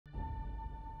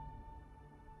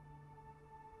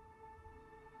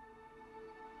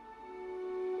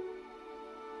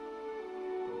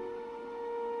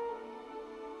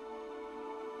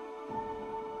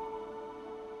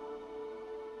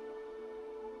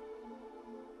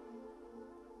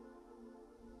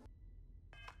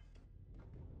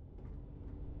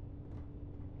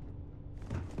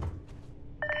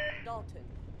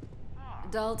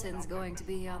Dalton's going to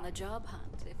be on the job hunt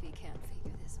if he can't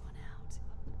figure this one out.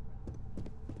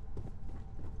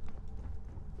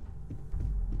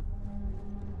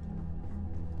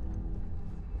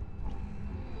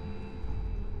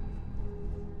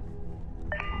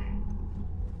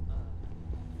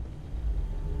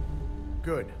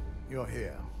 Good. You're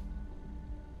here.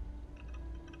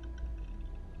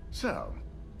 So,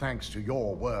 thanks to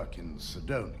your work in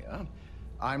Cydonia,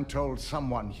 I'm told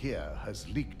someone here has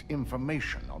leaked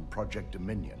information on Project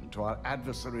Dominion to our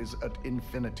adversaries at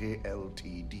Infinity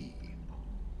Ltd.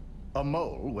 A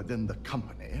mole within the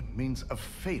company means a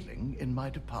failing in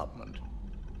my department.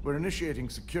 We're initiating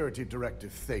Security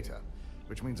Directive Theta,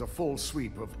 which means a full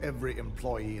sweep of every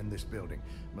employee in this building,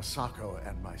 Masako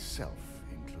and myself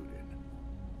included.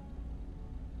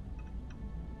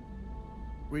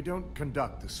 We don't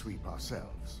conduct the sweep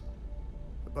ourselves,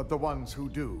 but the ones who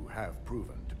do have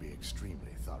proven to be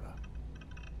extremely thorough.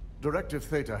 Directive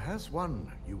Theta has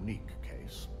one unique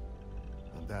case,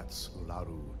 and that's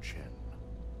Ularu Chen.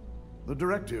 The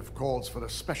directive calls for a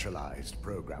specialized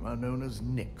programmer known as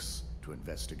Nix to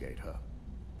investigate her,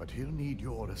 but he'll need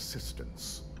your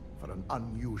assistance for an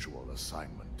unusual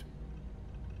assignment.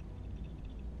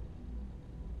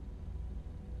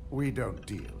 We don't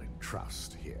deal in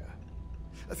trust here.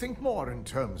 Think more in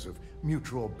terms of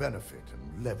mutual benefit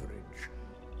and leverage.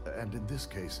 And in this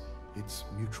case, it's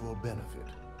mutual benefit.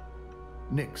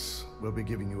 Nix will be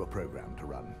giving you a program to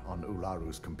run on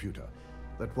Ularu's computer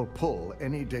that will pull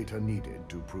any data needed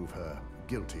to prove her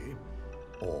guilty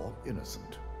or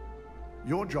innocent.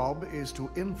 Your job is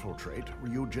to infiltrate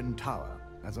Ryujin Tower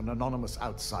as an anonymous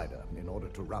outsider in order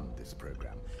to run this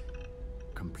program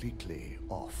completely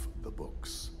off the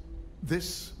books.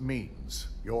 This means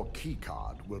your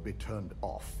keycard will be turned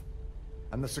off,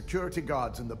 and the security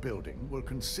guards in the building will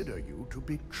consider you to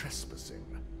be trespassing.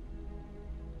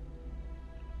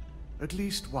 At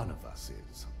least one of us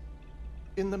is.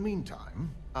 In the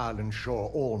meantime, I'll ensure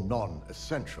all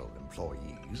non-essential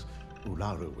employees,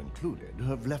 Ularu included,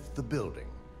 have left the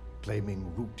building,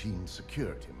 claiming routine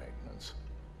security maintenance.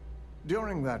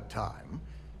 During that time,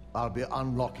 I'll be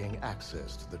unlocking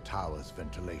access to the tower's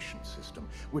ventilation system,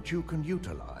 which you can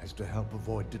utilize to help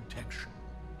avoid detection.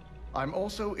 I'm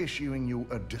also issuing you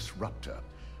a disruptor,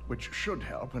 which should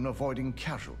help in avoiding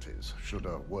casualties should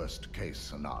a worst-case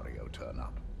scenario turn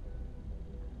up.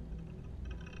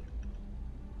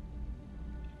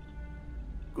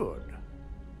 Good.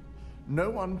 No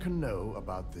one can know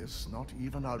about this, not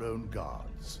even our own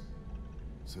guards.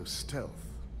 So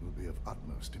stealth will be of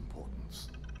utmost importance.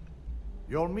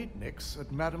 You'll meet Nix at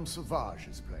Madame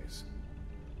Sauvage's place.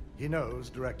 He knows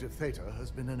Directive Theta has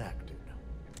been enacted.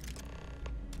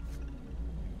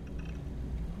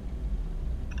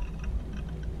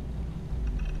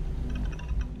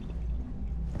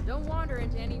 Don't wander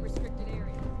into any restricted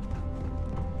areas.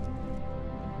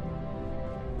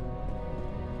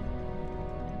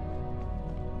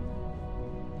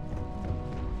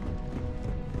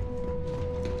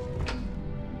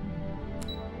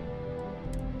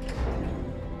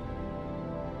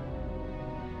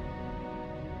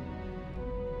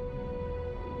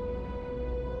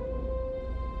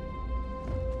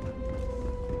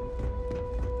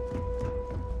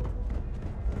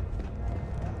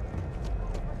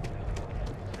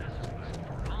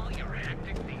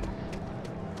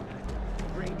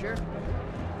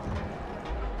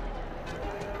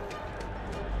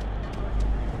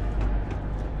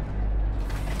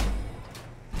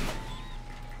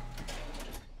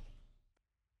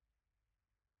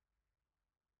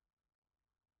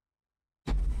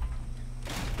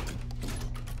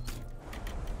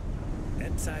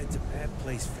 Side's a bad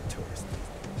place for tourists these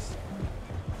days.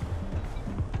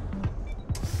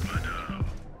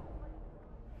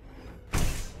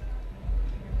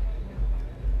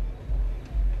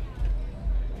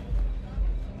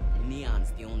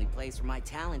 Neon's the only place where my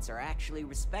talents are actually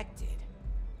respected.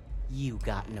 You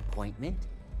got an appointment?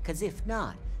 'Cause if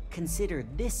not, consider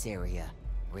this area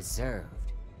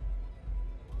reserved.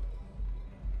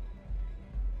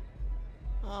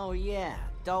 Oh yeah,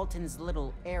 Dalton's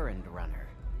little errand runner.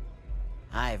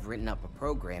 I've written up a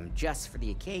program just for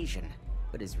the occasion,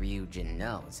 but as Ryujin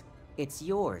knows, it's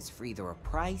yours for either a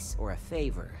price or a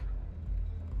favor.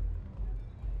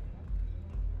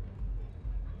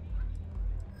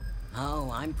 Oh,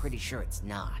 I'm pretty sure it's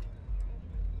not.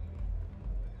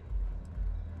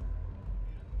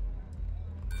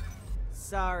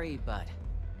 Sorry, but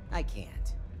I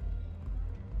can't.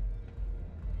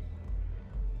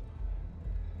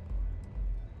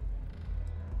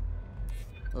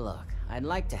 Look, I'd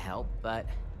like to help, but...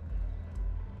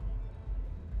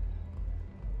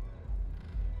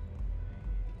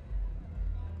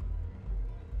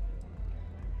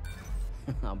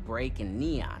 A break in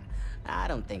neon? I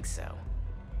don't think so.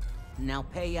 Now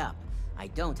pay up. I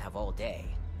don't have all day.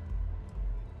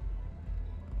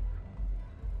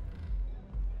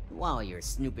 While you're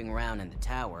snooping around in the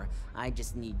tower, I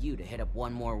just need you to hit up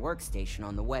one more workstation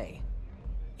on the way.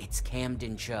 It's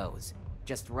Camden Cho's.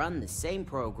 Just run the same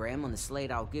program on the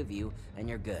slate I'll give you, and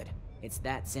you're good. It's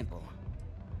that simple.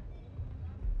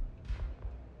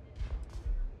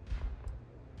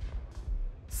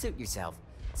 Suit yourself.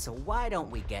 So why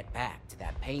don't we get back to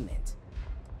that payment?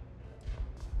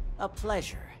 A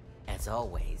pleasure, as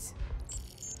always.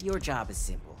 Your job is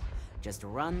simple. Just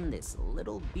run this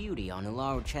little beauty on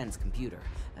Ularu Chen's computer,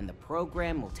 and the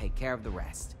program will take care of the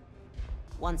rest.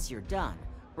 Once you're done,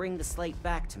 bring the slate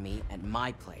back to me at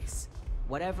my place.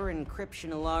 Whatever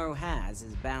encryption Ularu has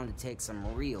is bound to take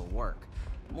some real work,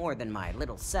 more than my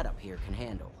little setup here can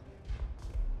handle.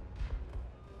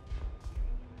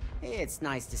 It's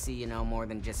nice to see you know more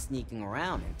than just sneaking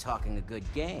around and talking a good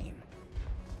game.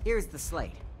 Here's the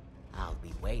slate. I'll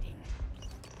be waiting.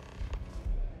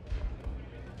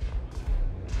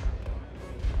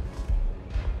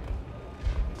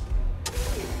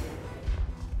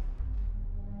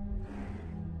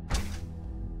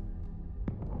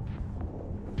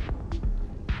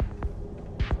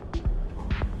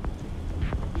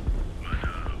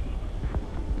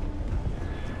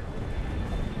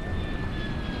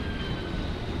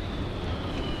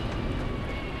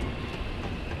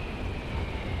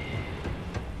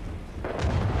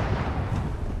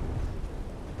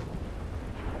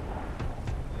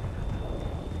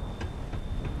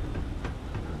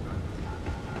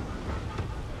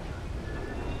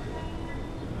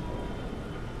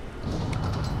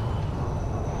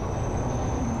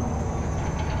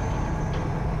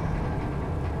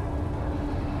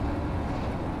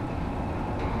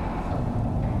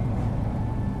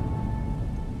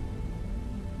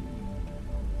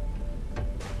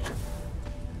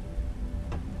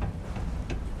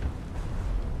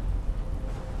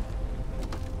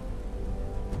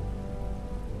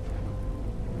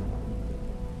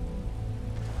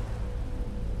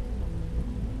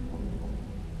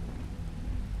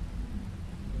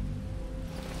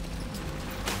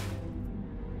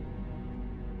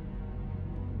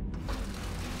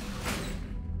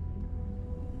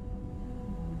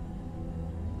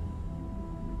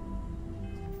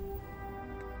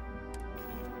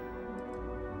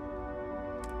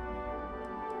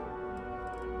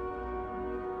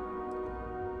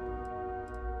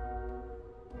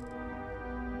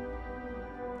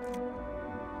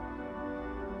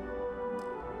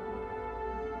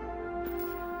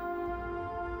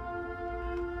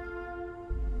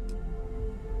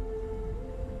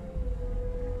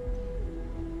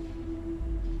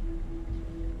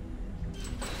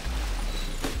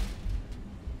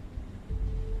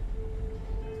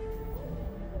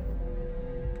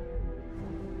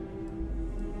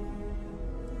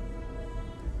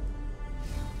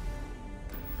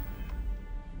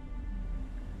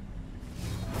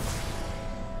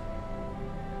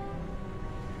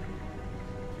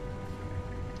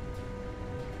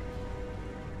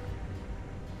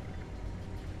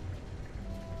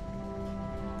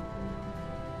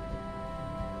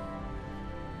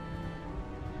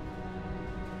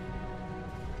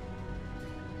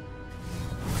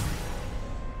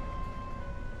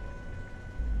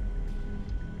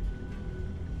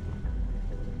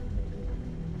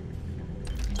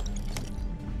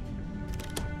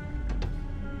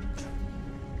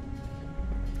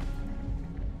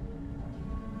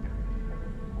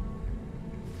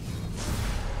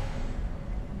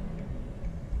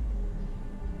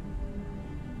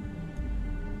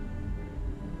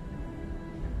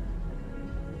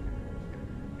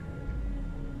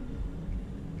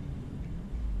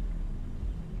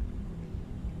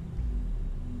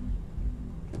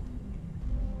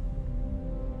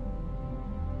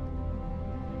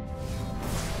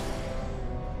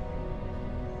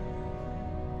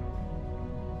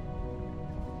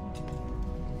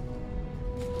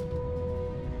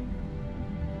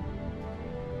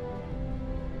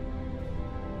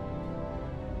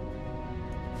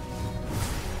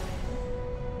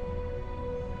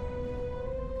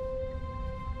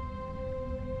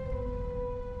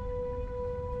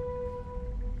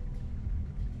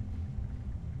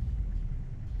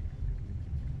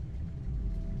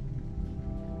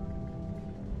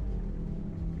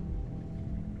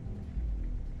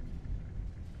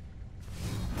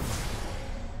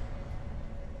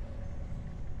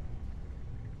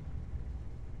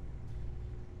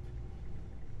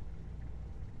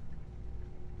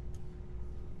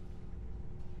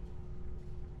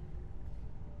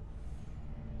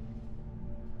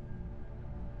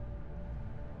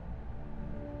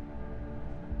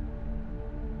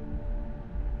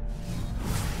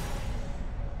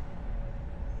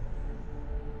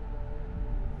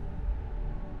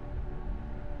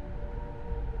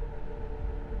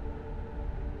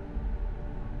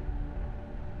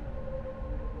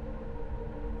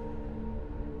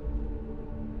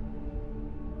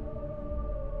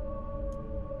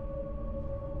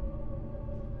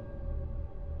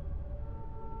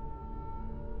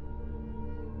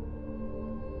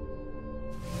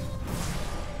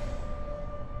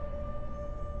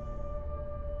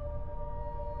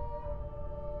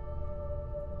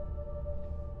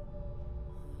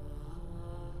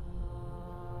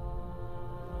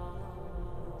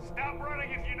 Stop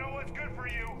running if you know what's good for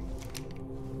you.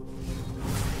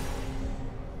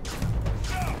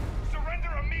 Stop! Surrender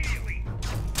immediately!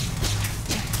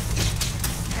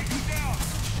 Take him down!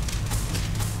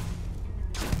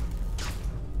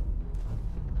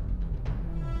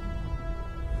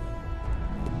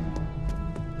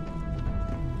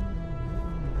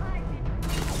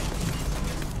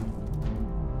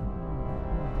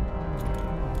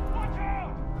 Watch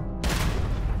out!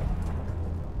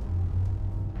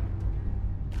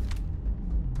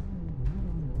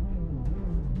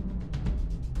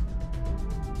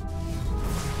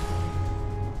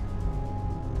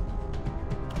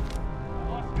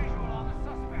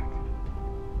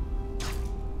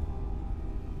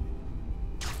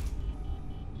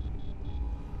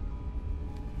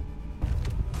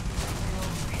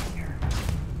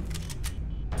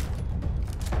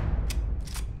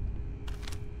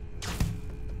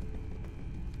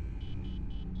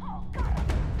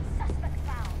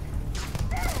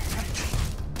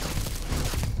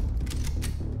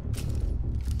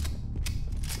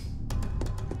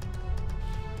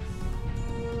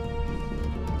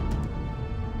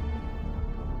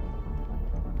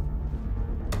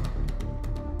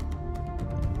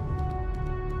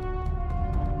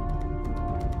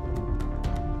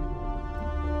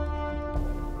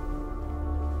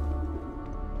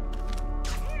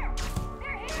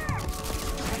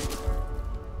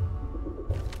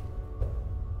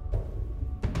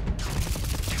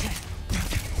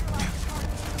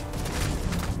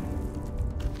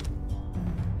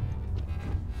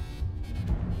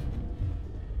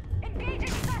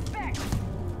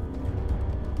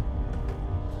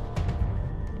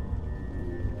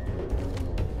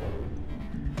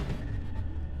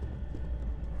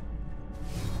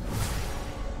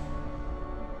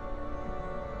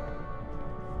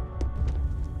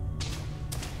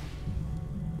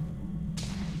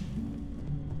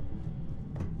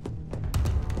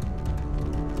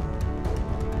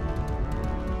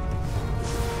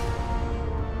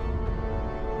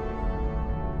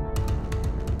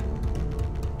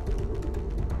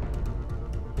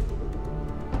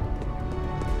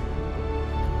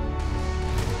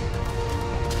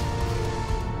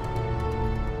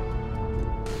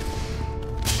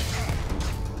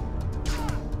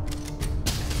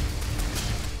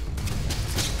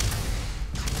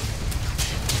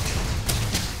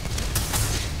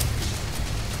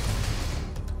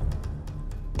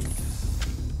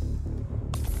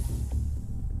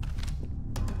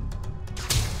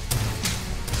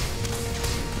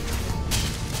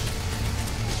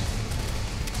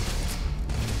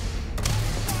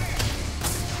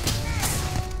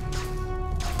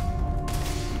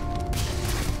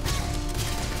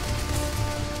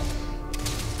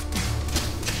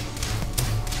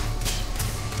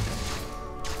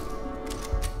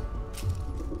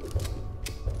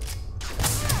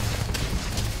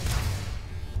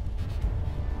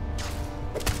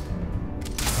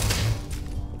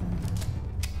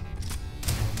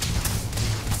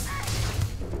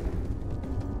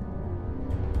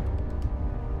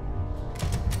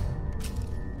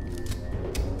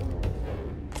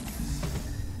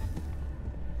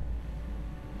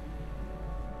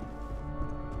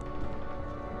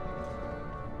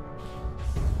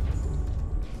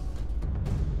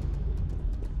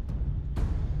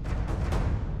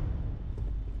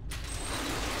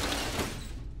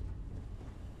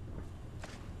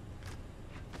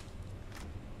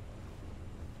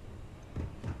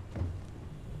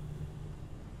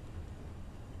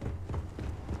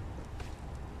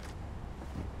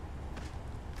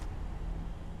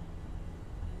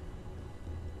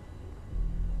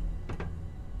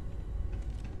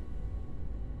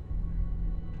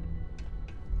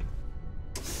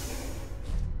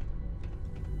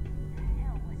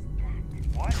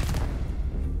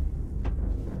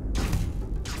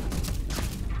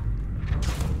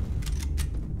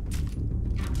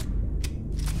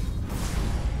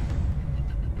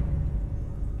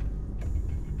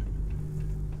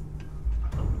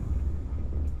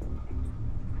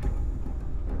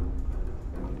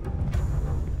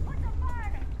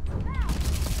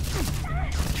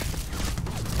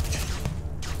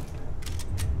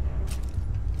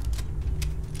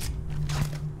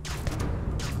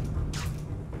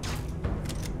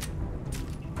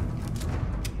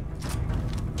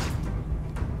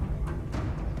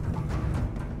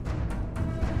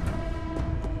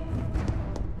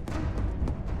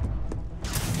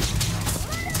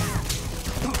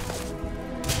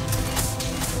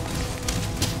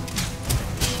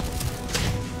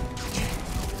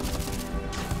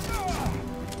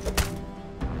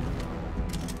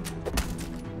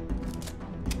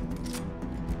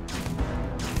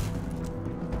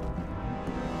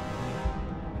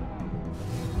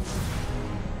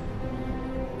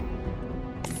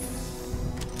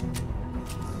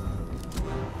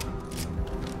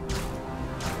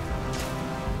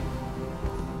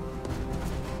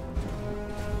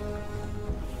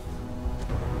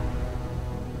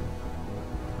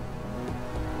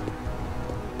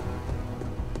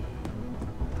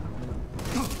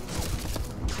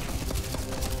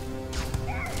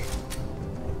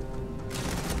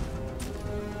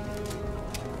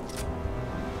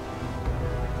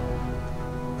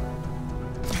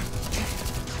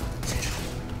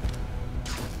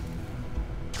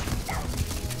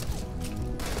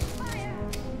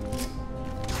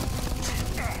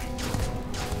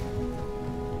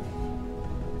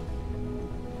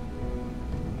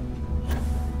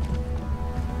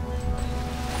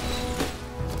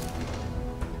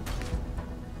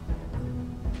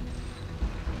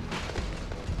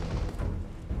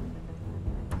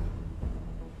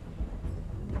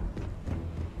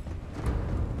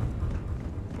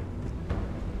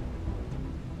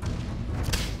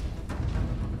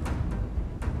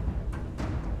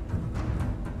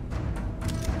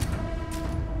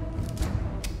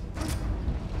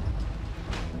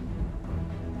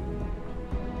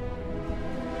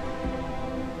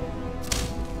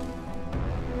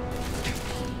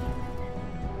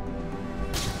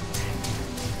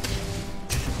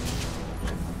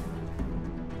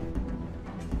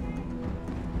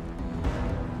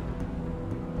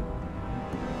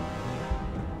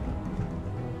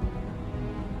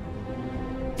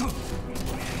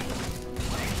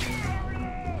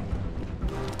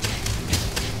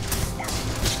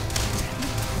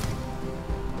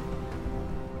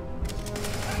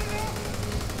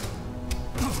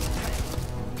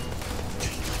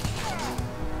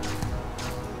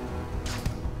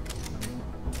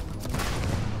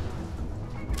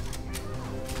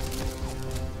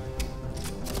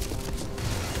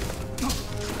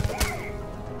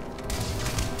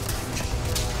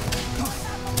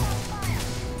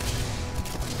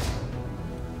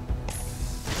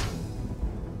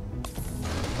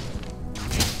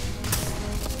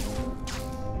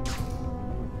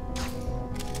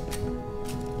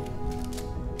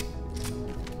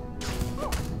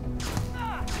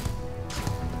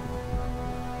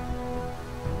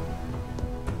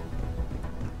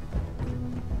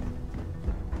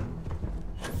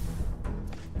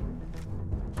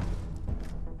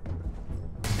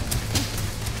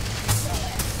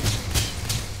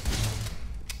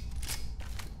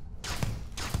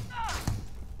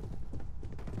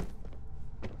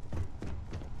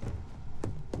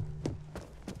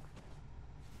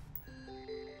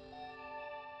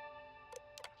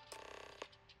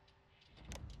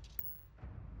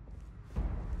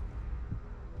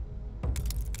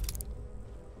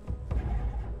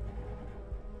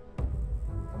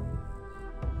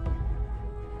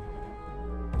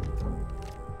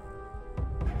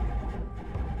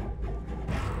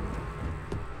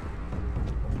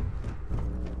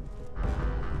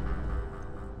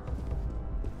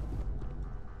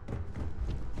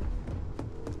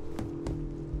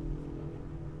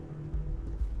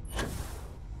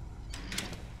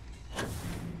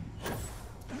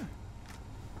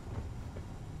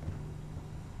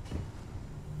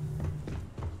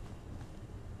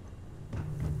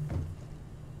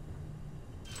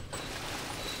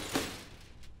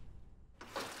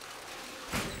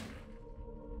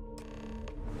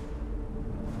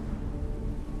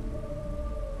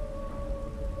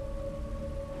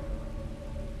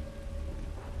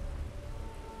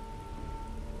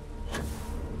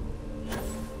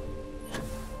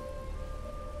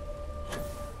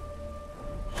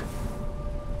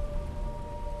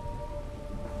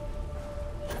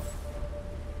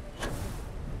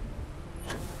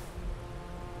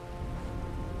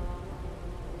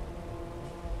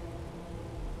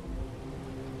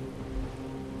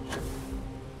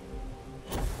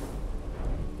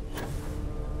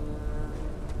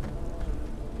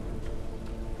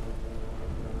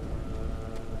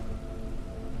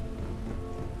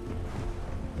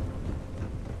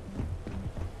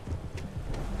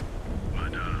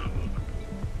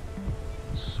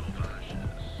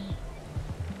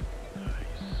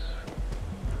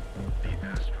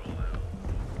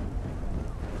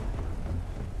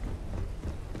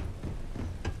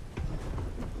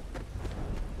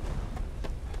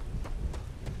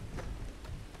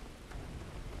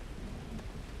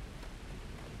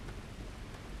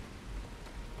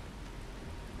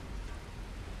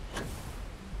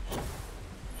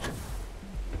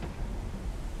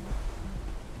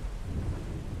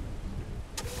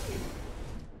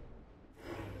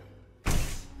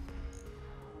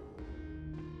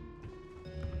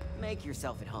 Make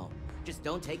yourself at home. Just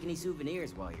don't take any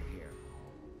souvenirs while you're here.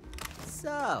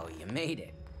 So, you made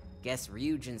it. Guess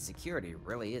Ryujin's security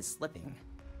really is slipping.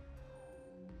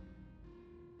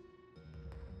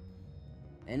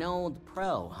 An old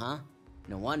pro, huh?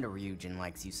 No wonder Ryujin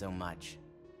likes you so much.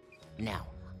 Now,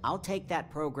 I'll take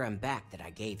that program back that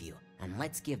I gave you, and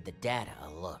let's give the data a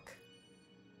look.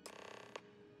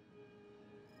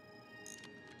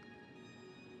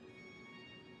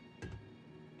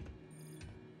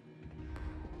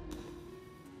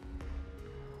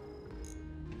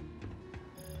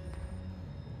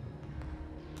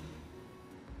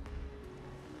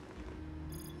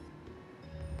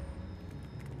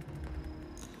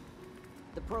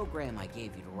 The program I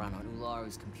gave you to run on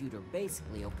Ularu's computer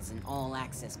basically opens an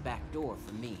all-access backdoor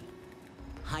for me.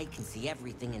 I can see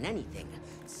everything and anything,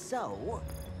 so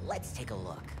let's take a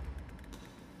look.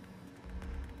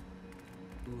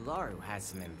 Ularu has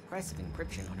some impressive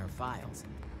encryption on her files.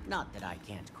 Not that I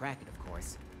can't crack it, of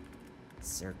course.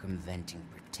 Circumventing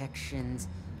protections,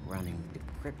 running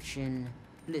decryption.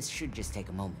 This should just take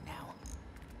a moment now.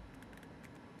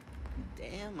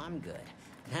 Damn, I'm good.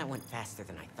 That went faster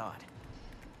than I thought.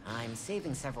 I'm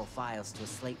saving several files to a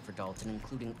slate for Dalton,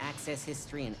 including access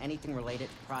history and anything related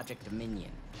to Project Dominion.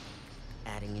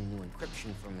 Adding in new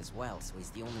encryption for him as well, so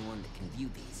he's the only one that can view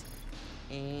these.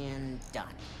 And done.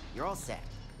 You're all set.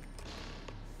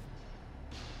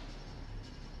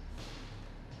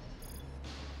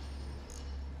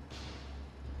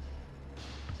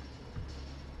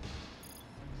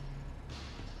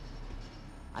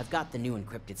 I've got the new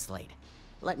encrypted slate.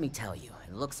 Let me tell you,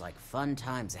 it looks like fun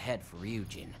times ahead for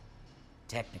Ryujin.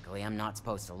 Technically, I'm not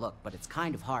supposed to look, but it's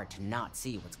kind of hard to not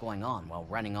see what's going on while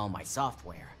running all my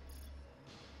software.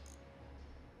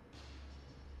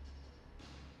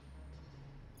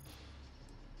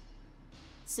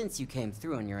 Since you came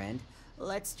through on your end,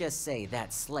 let's just say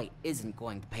that slate isn't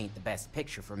going to paint the best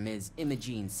picture for Ms.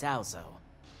 Imogene Salzo.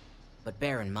 But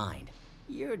bear in mind,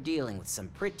 you're dealing with some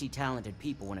pretty talented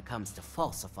people when it comes to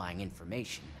falsifying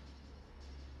information.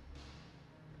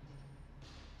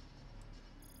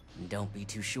 Don't be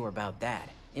too sure about that.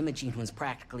 Imogene was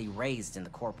practically raised in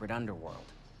the corporate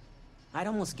underworld. I'd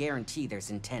almost guarantee there's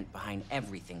intent behind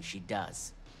everything she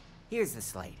does. Here's the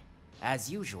slate.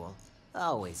 As usual,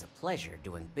 always a pleasure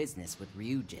doing business with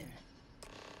Ryujin.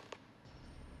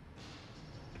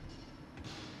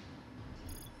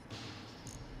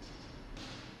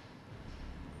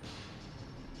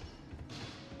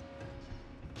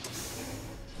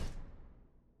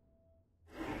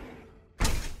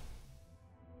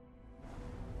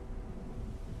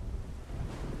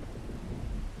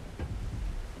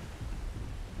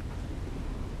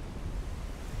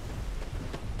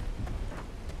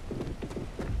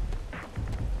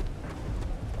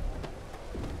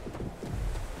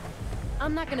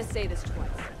 I'm not gonna say this twice.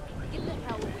 Get the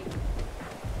hell away from me.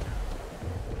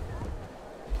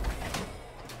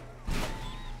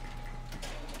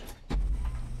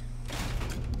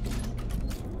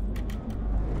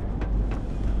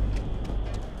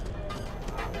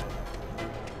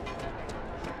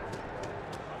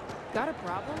 Got a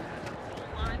problem?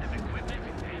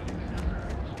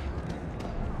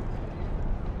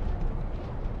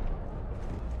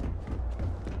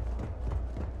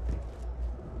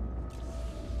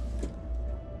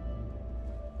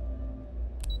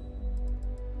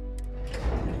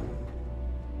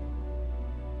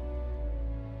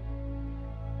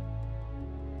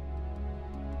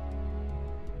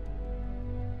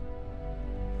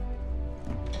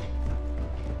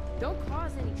 Don't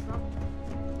cause any trouble.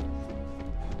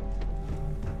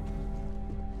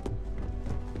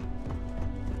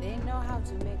 They know how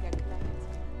to make a client.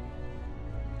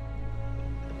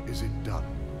 Is it done?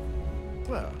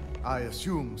 Well, I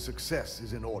assume success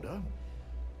is in order.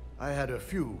 I had a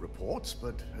few reports,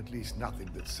 but at least nothing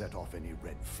that set off any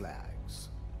red flags.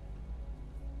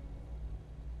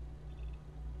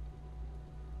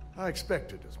 I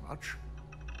expected as much.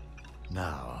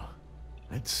 Now,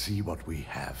 let's see what we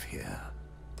have here.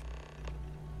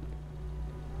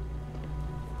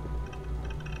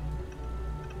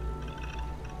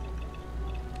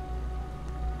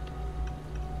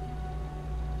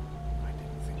 I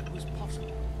didn't think it was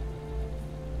possible.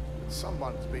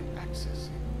 Someone's been accessing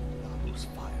those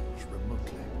files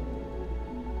remotely.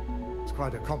 It's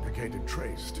quite a complicated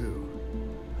trace, too.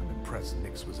 I'm impressed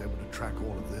Nix was able to track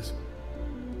all of this.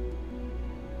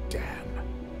 Damn.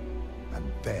 And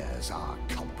there's our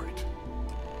culprit.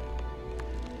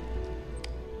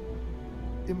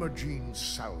 Imogene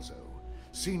Salzo,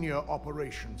 Senior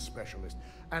Operations Specialist,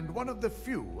 and one of the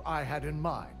few I had in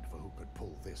mind for who could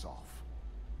pull this off.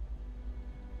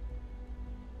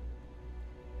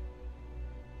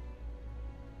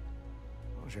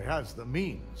 She has the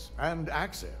means and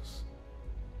access.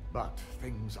 But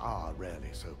things are rarely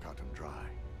so cut and dry.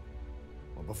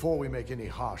 Well, before we make any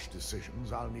harsh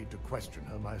decisions, I'll need to question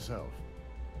her myself.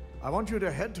 I want you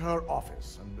to head to her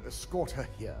office and escort her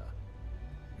here.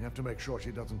 We have to make sure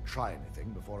she doesn't try anything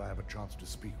before I have a chance to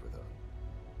speak with her.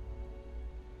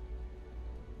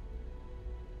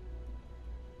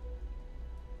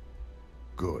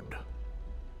 Good.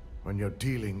 When you're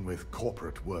dealing with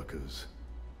corporate workers,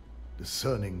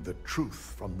 discerning the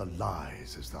truth from the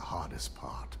lies is the hardest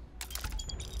part.